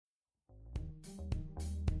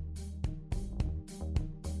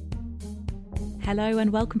Hello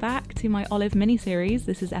and welcome back to my Olive mini-series.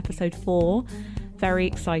 This is episode 4. Very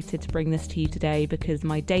excited to bring this to you today because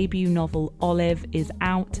my debut novel Olive is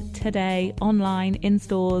out today, online, in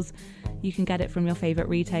stores. You can get it from your favourite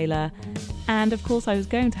retailer. And of course I was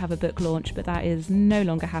going to have a book launch, but that is no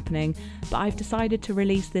longer happening. But I've decided to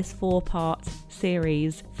release this 4-part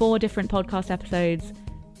series, 4 different podcast episodes,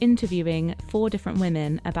 interviewing 4 different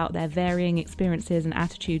women about their varying experiences and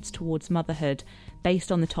attitudes towards motherhood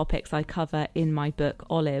based on the topics I cover in my book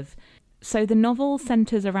Olive. So the novel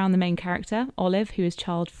centres around the main character, Olive, who is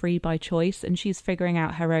child-free by choice, and she's figuring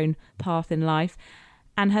out her own path in life.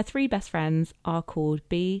 And her 3 best friends are called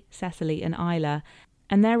Bea, Cecily and Isla.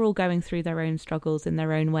 And they're all going through their own struggles in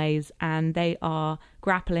their own ways, and they are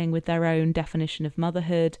grappling with their own definition of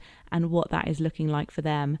motherhood and what that is looking like for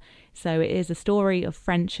them. So it is a story of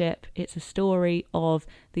friendship. It's a story of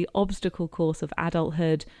the obstacle course of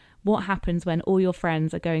adulthood, what happens when all your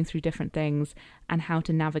friends are going through different things, and how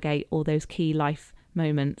to navigate all those key life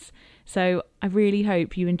moments. So I really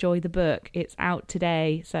hope you enjoy the book. It's out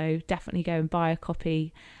today, so definitely go and buy a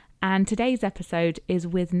copy. And today's episode is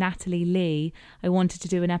with Natalie Lee. I wanted to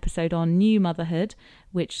do an episode on new motherhood,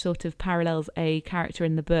 which sort of parallels a character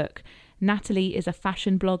in the book. Natalie is a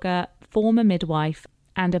fashion blogger, former midwife,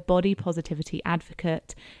 and a body positivity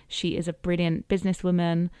advocate. She is a brilliant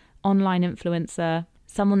businesswoman, online influencer,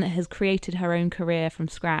 someone that has created her own career from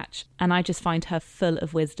scratch, and I just find her full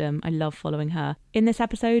of wisdom. I love following her. In this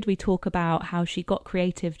episode, we talk about how she got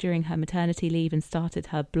creative during her maternity leave and started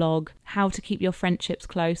her blog, how to keep your friendships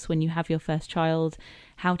close when you have your first child,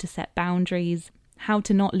 how to set boundaries, how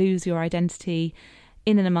to not lose your identity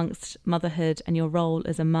in and amongst motherhood and your role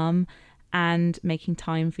as a mum, and making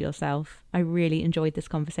time for yourself. I really enjoyed this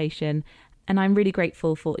conversation, and I'm really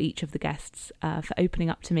grateful for each of the guests for opening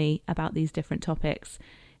up to me about these different topics.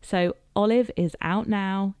 So Olive is out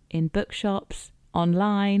now in bookshops,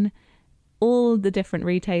 online, all the different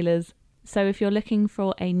retailers. So if you're looking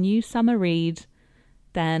for a new summer read,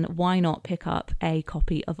 then why not pick up a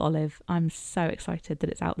copy of Olive? I'm so excited that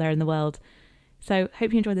it's out there in the world. So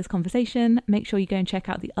hope you enjoy this conversation. Make sure you go and check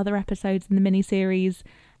out the other episodes in the mini-series.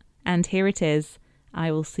 And here it is.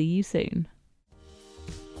 I will see you soon.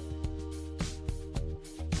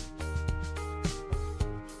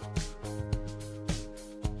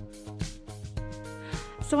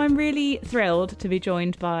 So I'm really thrilled to be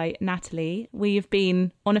joined by Natalie. We've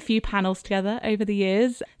been on a few panels together over the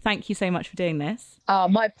years. Thank you so much for doing this.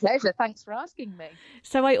 My pleasure. Thanks for asking me.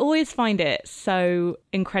 So I always find it so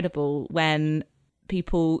incredible when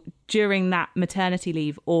people during that maternity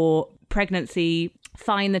leave or pregnancy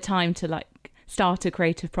find the time to start a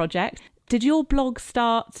creative project. Did your blog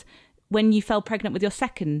start when you fell pregnant with your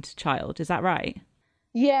second child? Is that right?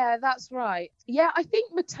 Yeah, that's right. Yeah, I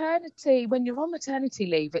think maternity, when you're on maternity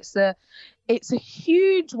leave, it's a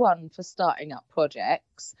huge one for starting up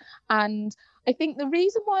projects. And I think the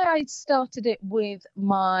reason why I started it with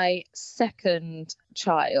my second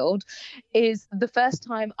child is the first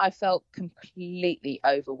time I felt completely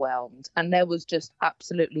overwhelmed, and there was just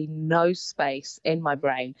absolutely no space in my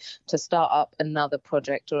brain to start up another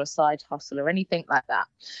project or a side hustle or anything like that.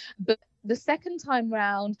 But the second time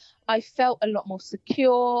round, I felt a lot more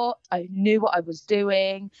secure. I knew what I was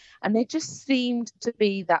doing, and there just seemed to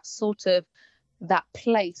be that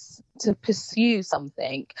place to pursue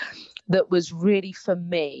something that was really for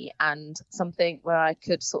me, and something where I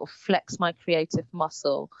could sort of flex my creative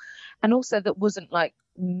muscle, and also that wasn't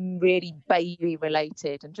really baby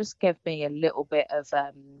related, and just gave me a little bit of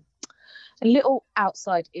a little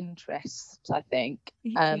outside interest, I think.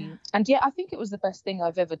 And yeah, I think it was the best thing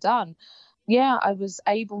I've ever done. Yeah, I was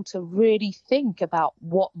able to really think about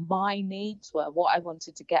what my needs were, what I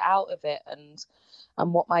wanted to get out of it, and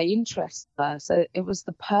what my interests were. So it was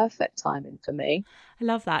the perfect timing for me. I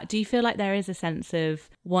love that. Do you feel like there is a sense of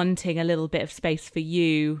wanting a little bit of space for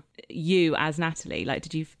you as Natalie?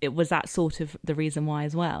 Was that sort of the reason why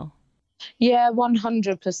as well? Yeah,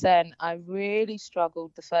 100%. I really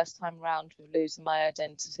struggled the first time round with losing my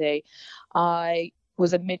identity. I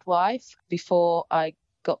was a midwife before I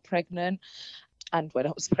got pregnant and when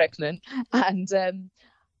I was pregnant. And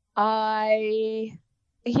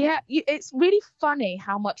it's really funny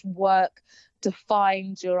how much work to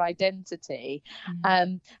find your identity.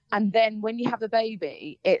 And then when you have a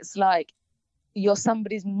baby, it's like you're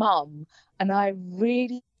somebody's mum. And I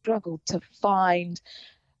really struggled to find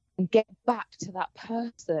and get back to that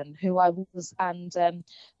person who I was. And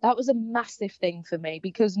that was a massive thing for me,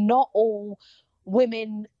 because not all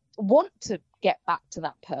women want to get back to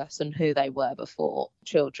that person who they were before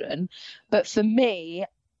children. But for me,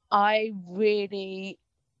 I really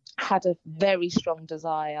had a very strong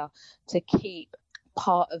desire to keep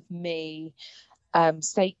part of me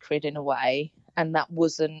sacred in a way, and that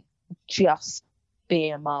wasn't just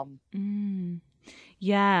being a mum.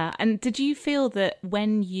 Yeah. And did you feel that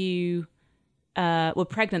when you were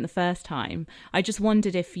pregnant the first time, I just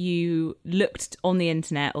wondered if you looked on the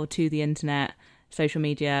internet or to the internet, social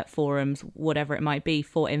media, forums, whatever it might be,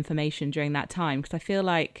 for information during that time? Because I feel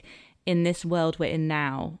like in this world we're in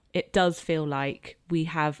now, it does feel like we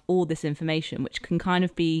have all this information, which can kind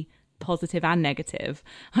of be positive and negative.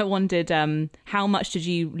 I wondered, how much did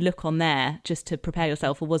you look on there just to prepare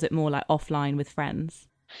yourself, or was it more like offline with friends?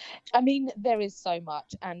 I mean, there is so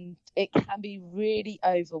much, and it can be really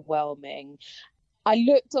overwhelming. I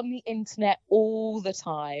looked on the internet all the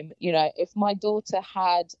time. You know, if my daughter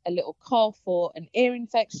had a little cough or an ear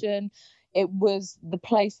infection, it was the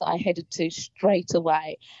place that I headed to straight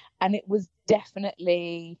away. And it was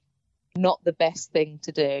definitely not the best thing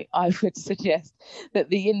to do. I would suggest that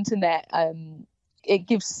the internet, it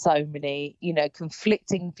gives so many,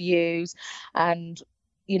 conflicting views, and,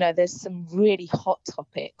 there's some really hot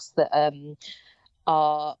topics that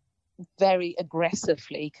are very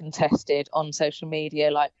aggressively contested on social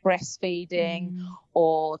media, like breastfeeding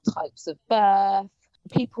or types of birth.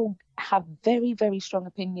 People have very, very strong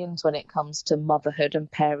opinions when it comes to motherhood and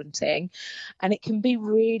parenting, and it can be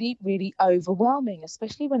really, really overwhelming,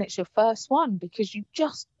 especially when it's your first one, because you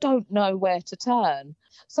just don't know where to turn.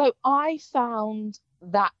 So I found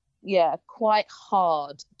that, quite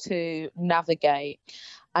hard to navigate.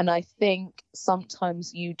 And I think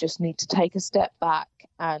sometimes you just need to take a step back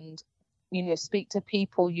and, speak to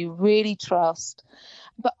people you really trust.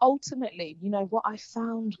 But ultimately, what I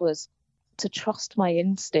found was to trust my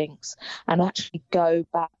instincts and actually go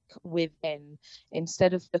back within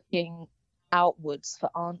instead of looking outwards for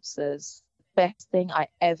answers. The best thing I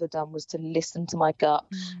ever done was to listen to my gut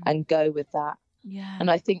and go with that. Yeah. And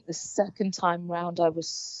I think the second time round, I was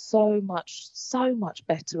so much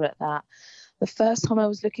better at that. The first time I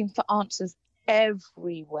was looking for answers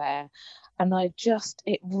everywhere, and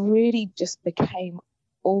it really just became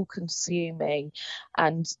all consuming.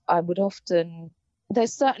 And I would often,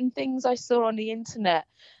 there's certain things I saw on the internet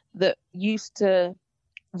that used to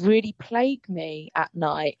really plague me at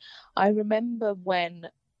night. I remember when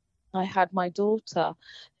I had my daughter,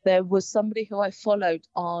 there was somebody who I followed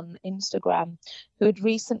on Instagram who had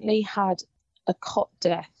recently had a cot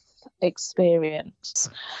death experience.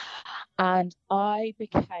 And I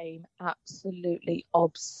became absolutely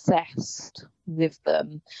obsessed with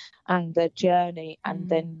them and their journey. And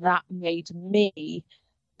then that made me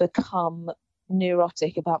become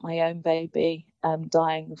neurotic about my own baby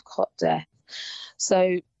dying of cot death.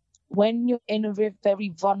 So when you're in a very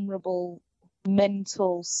vulnerable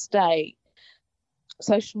mental state,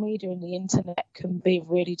 social media and the internet can be a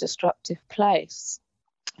really destructive place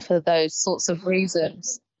for those sorts of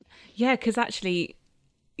reasons. Yeah, because actually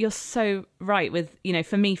you're so right with,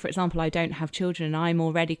 for me, for example, I don't have children and I'm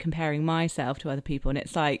already comparing myself to other people, and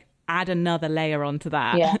it's like, add another layer onto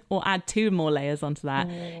that or add two more layers onto that.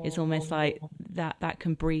 It's almost like that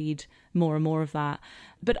can breed more and more of that.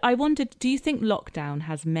 But I wondered, do you think lockdown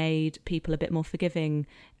has made people a bit more forgiving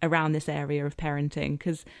around this area of parenting?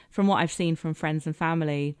 Because from what I've seen from friends and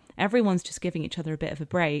family, everyone's just giving each other a bit of a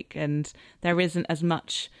break, and there isn't as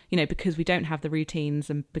much, because we don't have the routines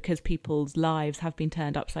and because people's lives have been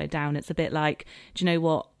turned upside down. It's a bit like, do you know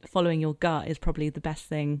what? Following your gut is probably the best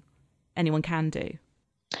thing anyone can do.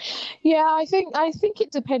 Yeah, I think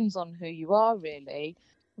it depends on who you are, really,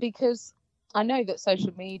 because I know that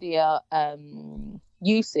social media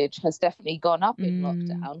usage has definitely gone up in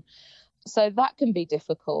lockdown. So that can be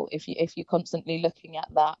difficult if you're constantly looking at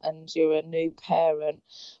that and you're a new parent.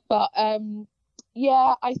 But I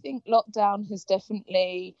think lockdown has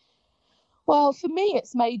definitely, well, for me,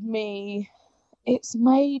 it's made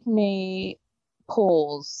me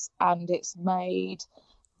pause, and it's made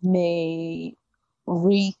me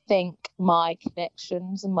rethink my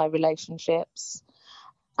connections and my relationships,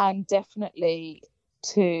 and definitely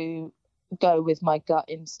to go with my gut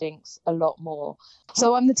instincts a lot more.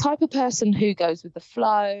 So I'm the type of person who goes with the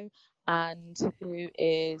flow and who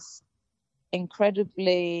is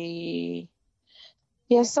incredibly,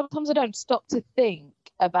 sometimes I don't stop to think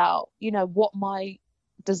about, what my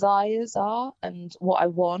desires are and what I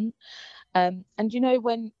want. And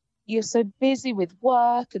when you're so busy with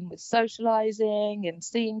work and with socializing and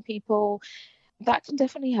seeing people, that can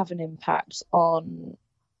definitely have an impact on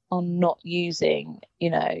not using,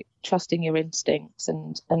 trusting your instincts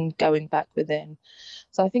and going back within.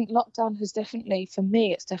 So I think lockdown has definitely, for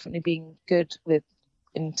me, it's definitely been good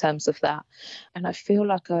in terms of that. And I feel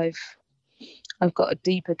like I've I've got a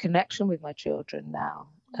deeper connection with my children now,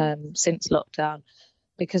 since lockdown,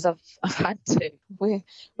 because I've had to. We're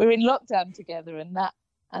in lockdown together,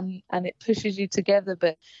 and it pushes you together,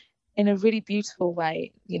 but in a really beautiful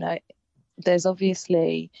way. You know, there's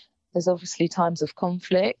obviously times of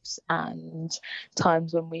conflict and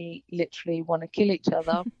times when we literally want to kill each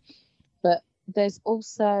other, but it's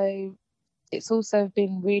also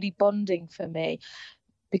been really bonding for me,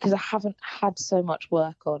 because I haven't had so much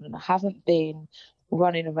work on, and I haven't been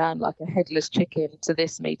running around like a headless chicken to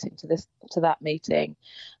this meeting, to that meeting.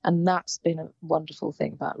 And that's been a wonderful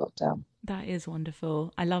thing about lockdown. That is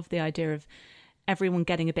wonderful. I love the idea of everyone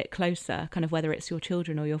getting a bit closer, kind of whether it's your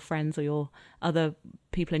children or your friends or your other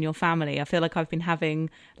people in your family. I feel like I've been having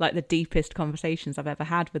like the deepest conversations I've ever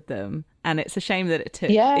had with them, and it's a shame that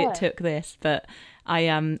it took this, but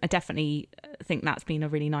I definitely think that's been a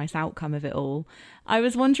really nice outcome of it all. I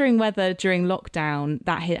was wondering whether during lockdown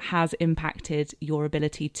that has impacted your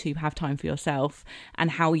ability to have time for yourself, and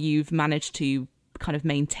how you've managed to kind of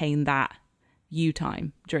maintain that you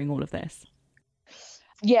time during all of this.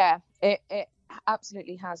 Yeah, it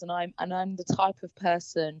absolutely has, and I'm the type of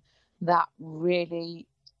person that really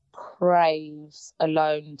craves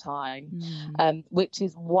alone time, which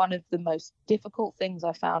is one of the most difficult things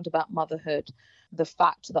I found about motherhood. The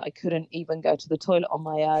fact that I couldn't even go to the toilet on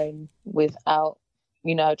my own without,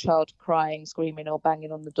 you know, a child crying, screaming, or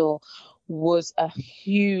banging on the door was a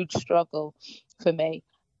huge struggle for me.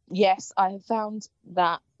 Yes, I have found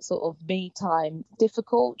that sort of me time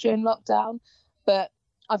difficult during lockdown, but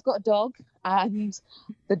I've got a dog, and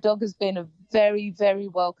the dog has been a very, very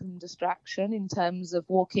welcome distraction in terms of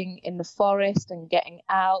walking in the forest and getting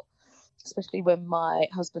out, especially when my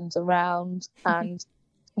husband's around. And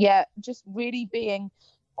yeah, just really being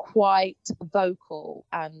quite vocal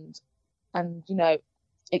and you know,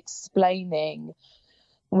 explaining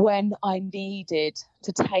when I needed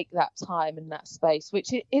to take that time and that space,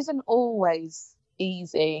 which it isn't always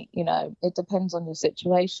easy. You know, it depends on your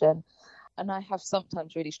situation. And I have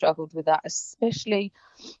sometimes really struggled with that, especially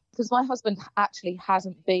because my husband actually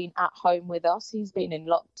hasn't been at home with us. He's been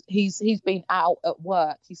he's been out at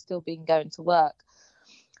work. He's still been going to work.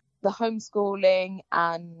 The homeschooling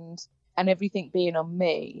and everything being on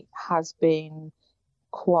me has been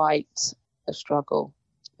quite a struggle.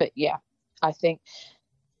 But yeah, I think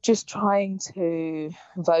just trying to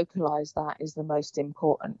vocalize that is the most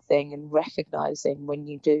important thing, and recognizing when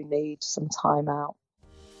you do need some time out.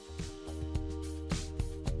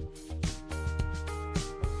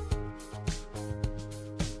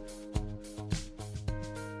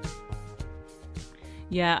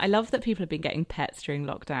 Yeah, I love that people have been getting pets during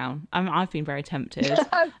lockdown. I've been very tempted,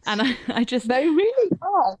 and I just they really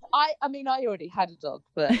have. I mean, I already had a dog,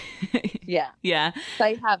 but yeah,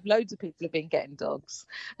 they have. Loads of people have been getting dogs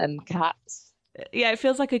and cats. Yeah, it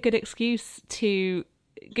feels like a good excuse to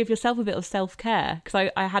give yourself a bit of self-care,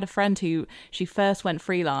 because I had a friend who, she first went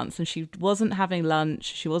freelance and she wasn't having lunch,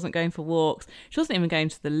 she wasn't going for walks, she wasn't even going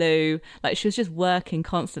to the loo, like she was just working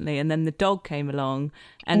constantly, and then the dog came along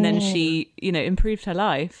and then she, you know, improved her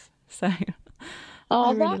life. So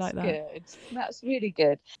I really like that. Good. That's really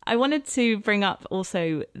good. I wanted to bring up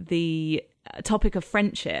also the topic of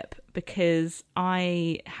friendship, because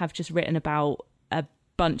I have just written about a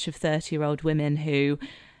bunch of 30-year-old women who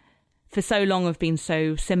for so long have been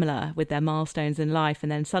so similar with their milestones in life,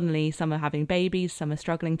 and then suddenly some are having babies, some are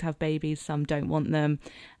struggling to have babies, some don't want them.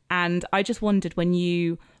 And I just wondered, when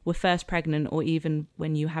you were first pregnant, or even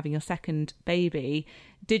when you were having your second baby,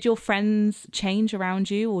 did your friends change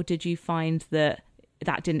around you, or did you find that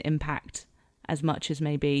didn't impact as much as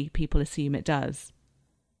maybe people assume it does?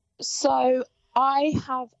 So I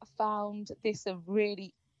have found this a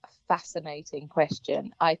really fascinating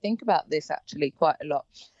question. I think about this actually quite a lot.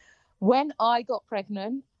 When I got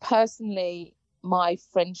pregnant, personally, my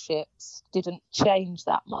friendships didn't change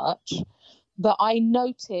that much. But I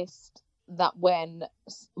noticed that when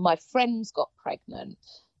my friends got pregnant,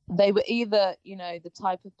 they were either, you know, the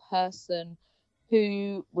type of person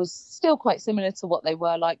who was still quite similar to what they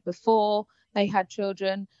were like before they had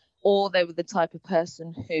children, or they were the type of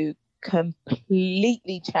person who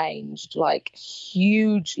completely changed, like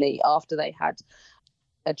hugely, after they had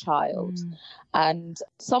a child. And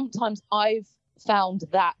sometimes I've found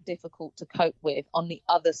that difficult to cope with on the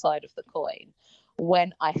other side of the coin,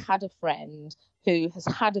 when I had a friend who has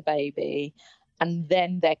had a baby and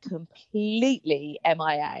then they're completely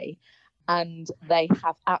MIA, and they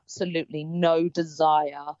have absolutely no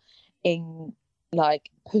desire in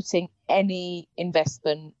like putting any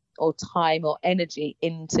investment or time or energy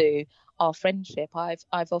into our friendship.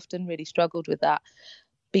 I've often really struggled with that.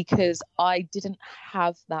 because I didn't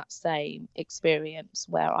have that same experience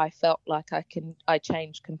where I felt like I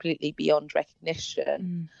changed completely beyond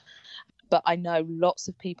recognition. But I know lots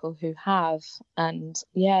of people who have, and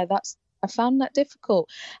yeah, I found that difficult.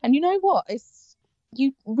 And you know what?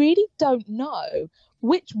 You really don't know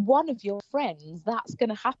which one of your friends that's going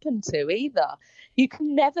to happen to either. You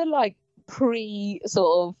can never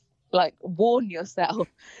warn yourself,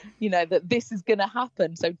 that this is going to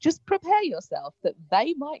happen. So just prepare yourself that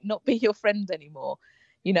they might not be your friend anymore.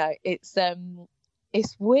 It's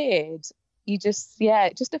weird. It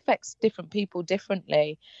just affects different people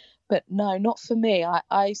differently. But no, not for me.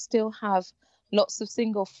 I still have lots of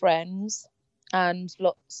single friends and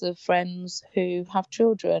lots of friends who have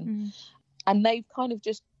children, and they've kind of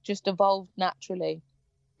just evolved naturally.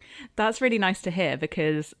 That's really nice to hear,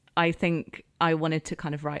 because I think I wanted to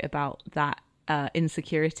kind of write about that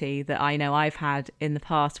insecurity that I know I've had in the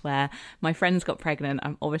past, where my friends got pregnant.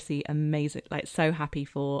 I'm obviously amazing, so happy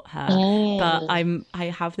for her, but I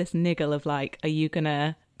have this niggle of are you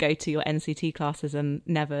gonna go to your NCT classes and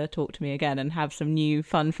never talk to me again and have some new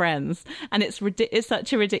fun friends? And it's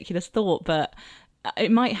such a ridiculous thought, but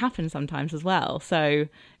it might happen sometimes as well. So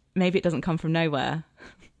maybe it doesn't come from nowhere.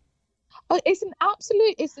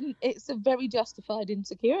 It's a very justified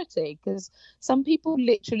insecurity, because some people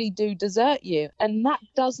literally do desert you, and that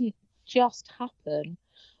doesn't just happen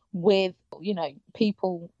with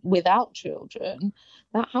people without children.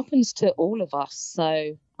 That happens to all of us.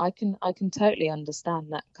 So I can totally understand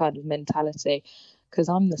that kind of mentality, because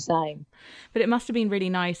I'm the same. But it must have been really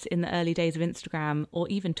nice in the early days of Instagram or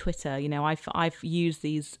even Twitter. I've used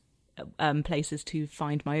these places to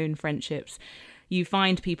find my own friendships. You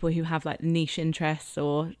find people who have niche interests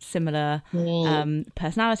or similar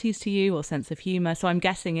personalities to you or sense of humour. So I'm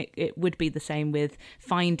guessing it would be the same with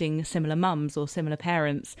finding similar mums or similar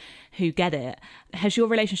parents who get it. Has your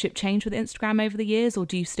relationship changed with Instagram over the years, or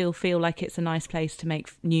do you still feel like it's a nice place to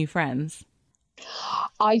make new friends?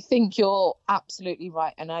 I think you're absolutely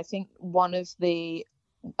right. And I think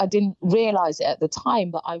I didn't realise it at the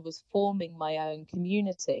time, but I was forming my own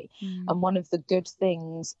community. And one of the good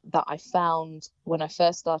things that I found when I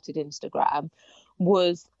first started Instagram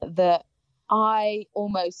was that I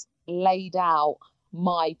almost laid out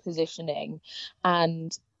my positioning,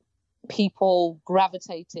 and people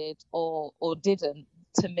gravitated or didn't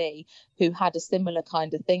to me who had a similar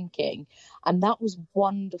kind of thinking. And that was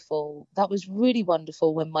wonderful. That was really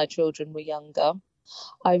wonderful when my children were younger.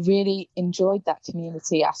 I really enjoyed that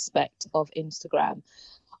community aspect of Instagram.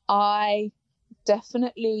 I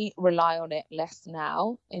definitely rely on it less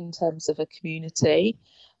now in terms of a community.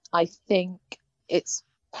 I think it's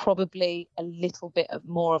probably a little bit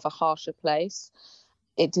more of a harsher place.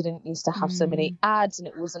 It didn't used to have so many ads, and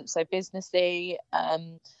it wasn't so businessy.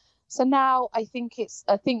 So now I think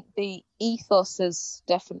the ethos has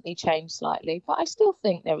definitely changed slightly, but I still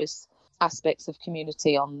think there is aspects of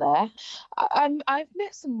community on there. I've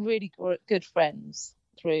met some really good friends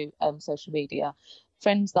through social media,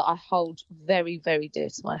 friends that I hold very, very dear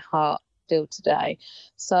to my heart still today.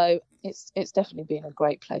 So it's definitely been a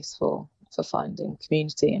great place for finding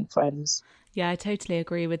community and friends. Yeah, I totally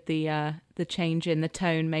agree with the change in the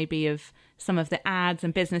tone maybe of some of the ads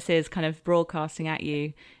and businesses kind of broadcasting at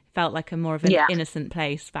you. Felt like a more of an innocent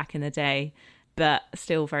place back in the day, but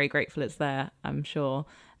still very grateful it's there, I'm sure.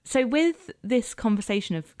 So with this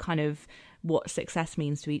conversation of kind of what success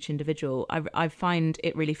means to each individual, I find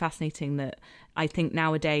it really fascinating that I think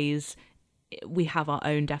nowadays we have our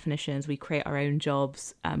own definitions, we create our own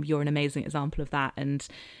jobs. You're an amazing example of that. And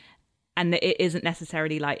it isn't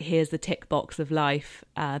necessarily here's the tick box of life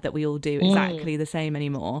that we all do exactly the same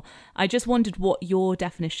anymore. I just wondered what your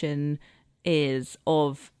definition is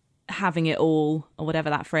of having it all, or whatever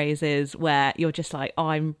that phrase is, where you're just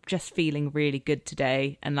I'm just feeling really good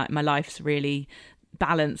today, and my life's really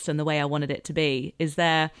balanced and the way I wanted it to be. Is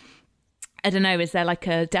there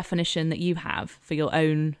a definition that you have for your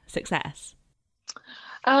own success?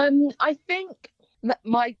 I think that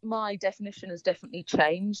my definition has definitely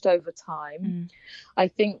changed over time. I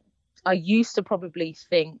think I used to probably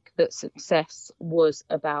think that success was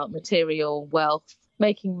about material wealth,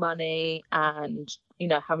 making money, and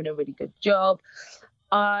having a really good job.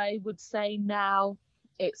 I would say now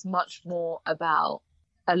it's much more about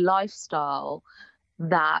a lifestyle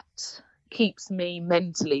that keeps me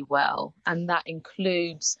mentally well, and that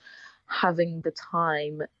includes having the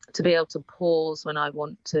time to be able to pause when I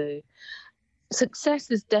want to. Success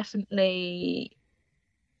is definitely,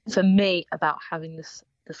 for me, about having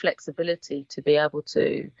the flexibility to be able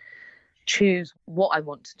to choose what I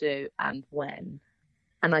want to do and when.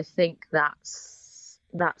 And I think that's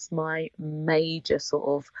that's my major sort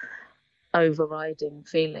of overriding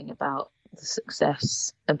feeling about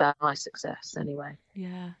my success anyway.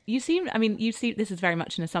 Yeah. You seem, this is very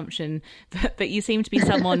much an assumption, but you seem to be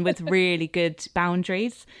someone with really good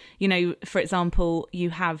boundaries. You know, for example,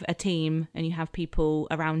 you have a team and you have people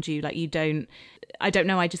around you, like I don't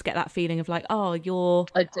know, I just get that feeling of like, oh,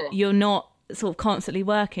 you're not sort of constantly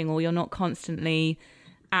working, or you're not constantly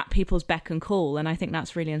at people's beck and call. And I think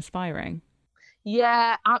that's really inspiring.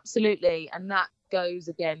 Yeah, absolutely. And that goes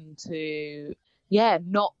again to,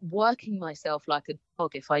 not working myself like a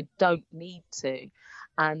dog if I don't need to.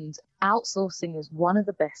 And outsourcing is one of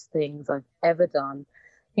the best things I've ever done.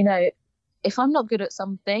 You know, if I'm not good at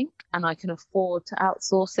something and I can afford to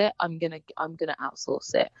outsource it, I'm gonna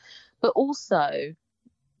outsource it. But also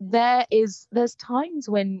there's times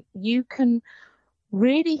when you can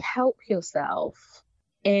really help yourself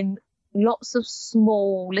in lots of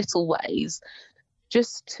small little ways,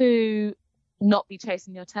 just to not be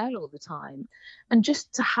chasing your tail all the time, and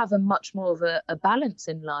just to have a much more of a balance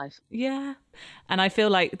in life. Yeah. And I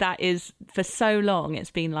feel like that is, for so long,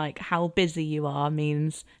 it's been like how busy you are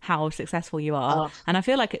means how successful you are. Oh. And I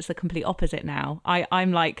feel like it's the complete opposite now.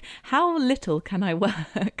 I'm like, how little can I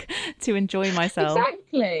work to enjoy myself?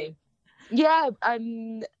 Exactly. Yeah.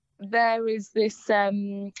 There is this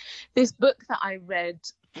book that I read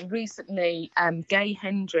recently, Gay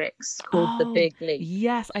Hendricks, called The Big Leap.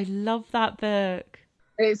 Yes, I love that book.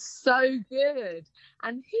 It's so good.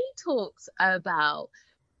 And he talks about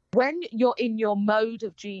when you're in your mode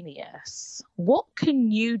of genius, what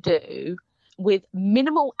can you do with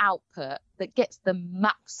minimal output that gets the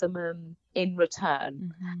maximum in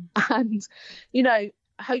return? Mm-hmm. And, you know,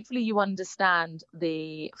 hopefully you understand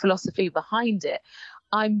the philosophy behind it.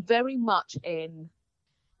 I'm very much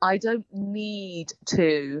I don't need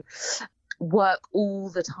to work all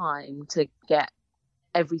the time to get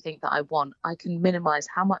everything that I want. I can minimize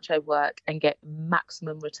how much I work and get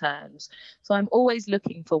maximum returns. So I'm always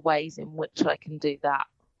looking for ways in which I can do that.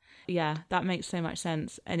 Yeah, that makes so much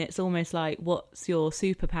sense. And it's almost like, what's your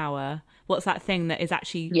superpower? What's that thing that is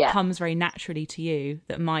actually comes very naturally to you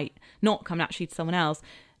that might not come naturally to someone else?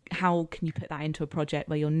 How can you put that into a project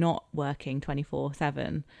where you're not working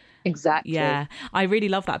 24/7? Exactly. Yeah. I really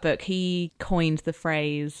love that book. He coined the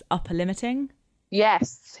phrase upper limiting.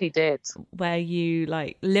 Yes, he did. Where you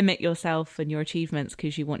like limit yourself and your achievements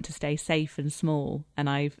because you want to stay safe and small. And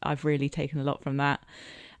I've really taken a lot from that.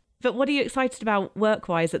 But what are you excited about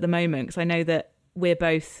work-wise at the moment? Because I know that we're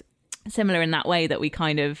both similar in that way, that we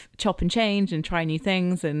kind of chop and change and try new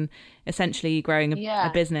things, and essentially growing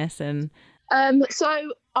a business. And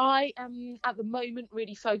so I am at the moment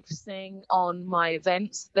really focusing on my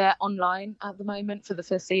events. They're online at the moment for the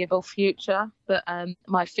foreseeable future. But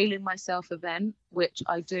my Feeling Myself event, which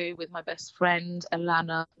I do with my best friend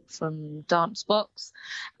Alana from Dancebox,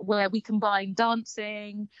 where we combine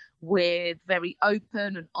dancing with very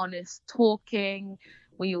open and honest talking.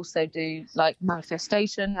 We also do like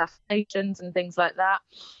manifestation, affirmations and things like that.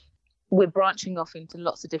 We're branching off into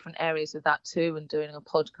lots of different areas of that too, and doing a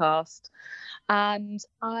podcast. And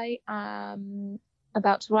I am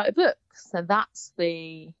about to write a book. So that's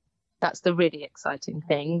the really exciting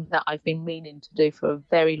thing that I've been meaning to do for a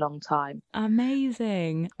very long time.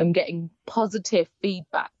 Amazing. I'm getting positive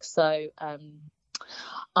feedback. So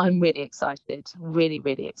I'm really excited, really,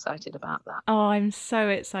 really excited about that. Oh, I'm so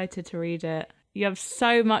excited to read it. You have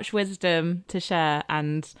so much wisdom to share,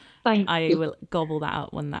 and I will gobble that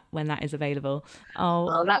up when that is available.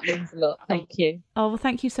 Oh, that means a lot. Thank you. Oh, well,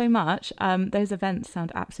 thank you so much. Those events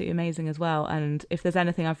sound absolutely amazing as well. And if there's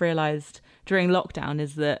anything I've realised during lockdown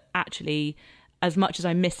is that actually, as much as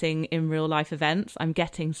I'm missing in real life events, I'm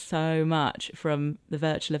getting so much from the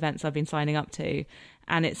virtual events I've been signing up to,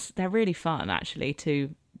 and they're really fun actually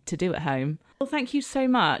to do at home. Well, thank you so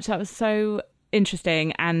much. That was so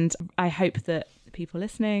interesting, and I hope that people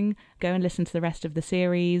listening go and listen to the rest of the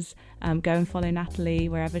series, go and follow Natalie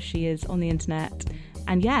wherever she is on the internet,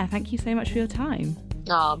 and thank you so much for your time.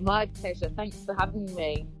 Oh, my pleasure. Thanks for having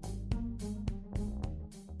me.